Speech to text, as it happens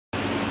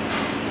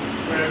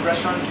We're at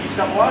Restaurant Guy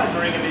Savoy in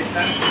Marina Bay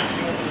Sands in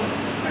Singapore.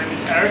 My name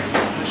is Eric,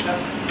 I'm the chef.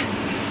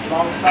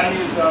 Alongside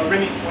me is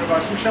Remy, one of our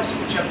sous chefs, and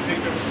Chef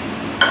Victor.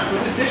 For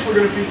this dish, we're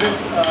going to present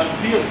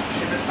veal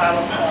in the style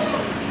of alto.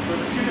 So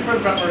there's a few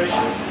different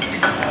preparations,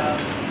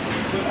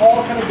 but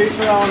all kind of based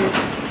around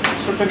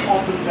certain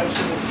autumn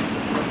vegetables.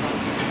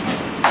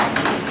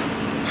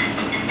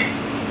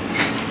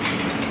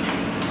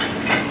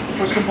 The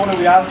first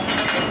component we have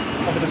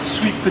a bit of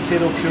sweet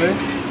potato puree.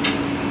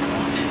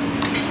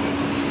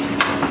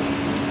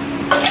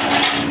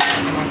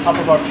 And on top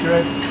of our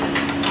puree, we're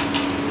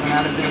going to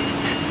add a bit of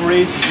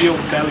braised veal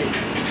belly.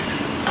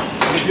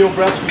 The veal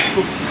breast we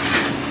cooked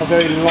a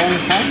very long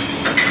time,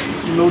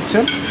 low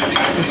temp,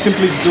 and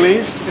simply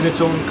glazed in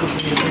its own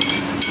cooking liquid.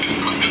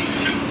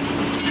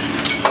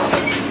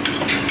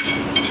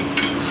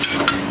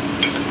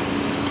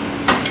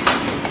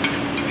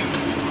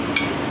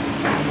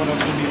 And what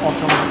else will be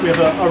autumn? We have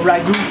a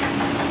ragout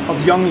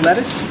of young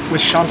lettuce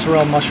with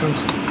chanterelle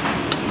mushrooms.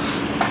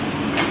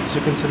 These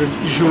are considered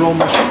giroux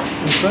mushroom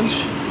in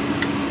French.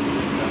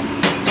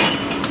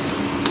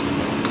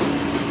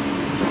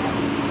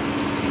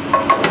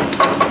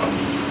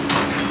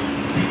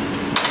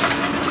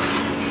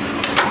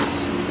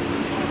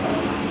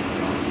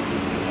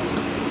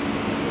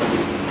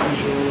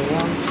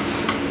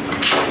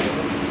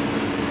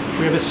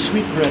 We have a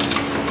sweet bread,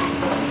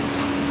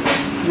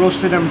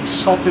 roasted in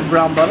salted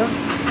brown butter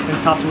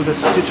and topped with a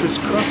citrus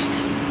crust.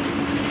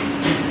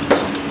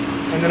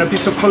 And then a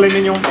piece of filet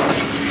mignon.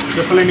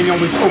 The filet mignon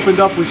we've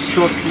opened up, we've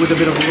stuffed with a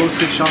bit of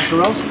roasted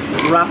chanterelles,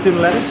 wrapped in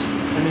lettuce,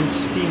 and then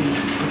steamed.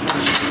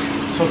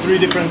 So 3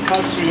 different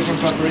cuts, 3 different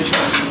preparations,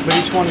 but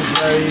each one is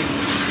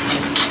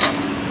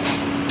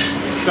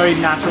very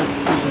natural,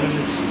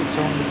 in its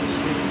own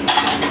state.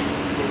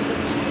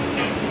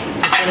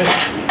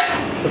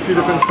 A few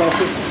different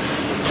sauces.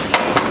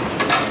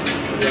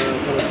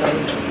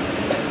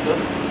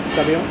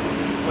 Savion.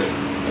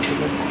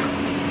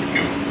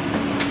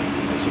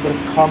 It's a bit of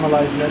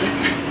caramelized lettuce.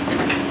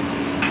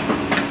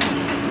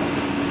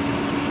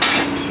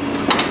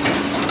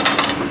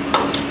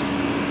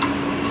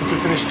 And to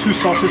finish, 2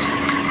 sauces.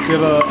 We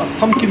have a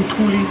pumpkin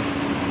coulis,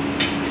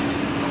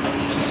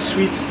 which is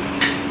sweet,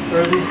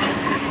 herby.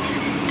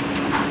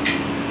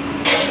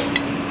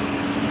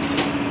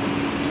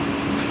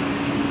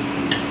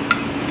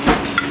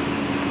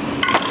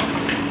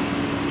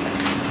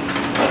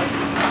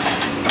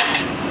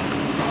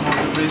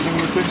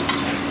 Liquid.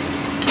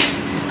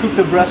 We cook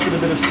the breast with a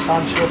bit of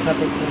Sancho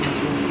peppercorn as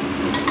well.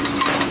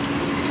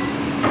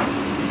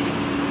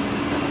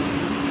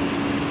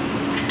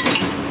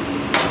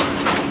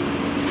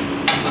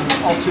 And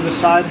off to the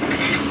side,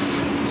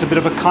 it's a bit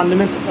of a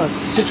condiment, a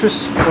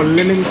citrus or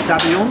lemon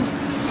savion.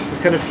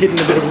 We've kind of hidden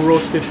a bit of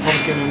roasted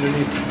pumpkin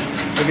underneath.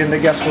 Again, the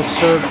guests will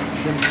serve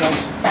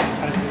themselves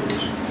as they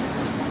wish.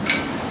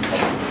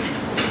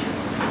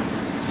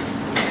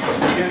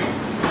 Again,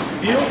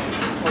 veal.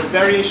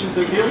 Variations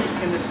of veal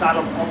in the style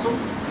of alto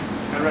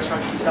at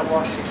Restaurant Guy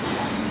Savoy.